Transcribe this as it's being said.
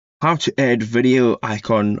How to add video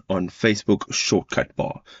icon on Facebook shortcut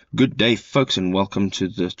bar. Good day, folks, and welcome to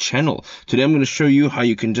the channel. Today I'm going to show you how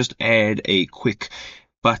you can just add a quick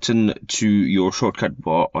button to your shortcut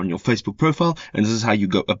bar on your Facebook profile, and this is how you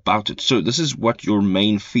go about it. So this is what your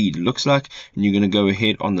main feed looks like, and you're going to go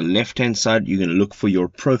ahead on the left hand side. You're going to look for your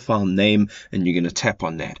profile name and you're going to tap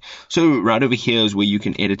on that. So right over here is where you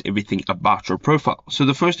can edit everything about your profile. So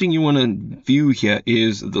the first thing you want to view here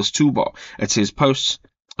is this toolbar. It says posts,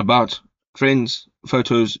 about, trends,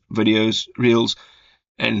 photos, videos, reels,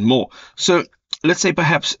 and more. So let's say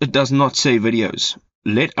perhaps it does not say videos.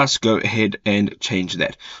 Let us go ahead and change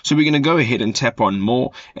that. So we're going to go ahead and tap on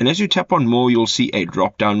more. And as you tap on more, you'll see a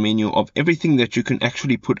drop down menu of everything that you can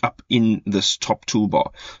actually put up in this top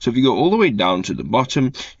toolbar. So if you go all the way down to the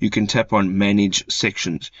bottom, you can tap on manage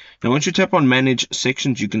sections. Now, once you tap on manage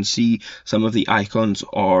sections, you can see some of the icons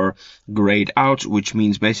are grayed out, which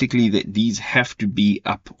means basically that these have to be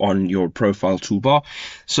up on your profile toolbar.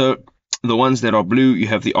 So the ones that are blue, you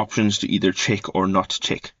have the options to either check or not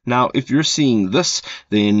check. Now, if you're seeing this,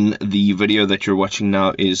 then the video that you're watching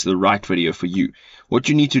now is the right video for you. What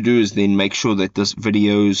you need to do is then make sure that this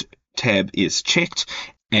videos tab is checked.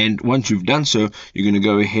 And once you've done so, you're going to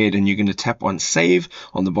go ahead and you're going to tap on save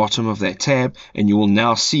on the bottom of that tab, and you will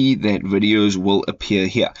now see that videos will appear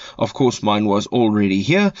here. Of course, mine was already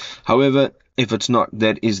here. However, if it's not,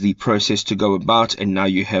 that is the process to go about, and now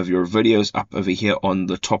you have your videos up over here on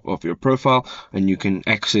the top of your profile, and you can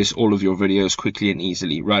access all of your videos quickly and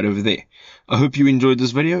easily right over there. I hope you enjoyed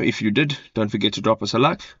this video. If you did, don't forget to drop us a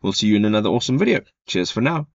like. We'll see you in another awesome video. Cheers for now.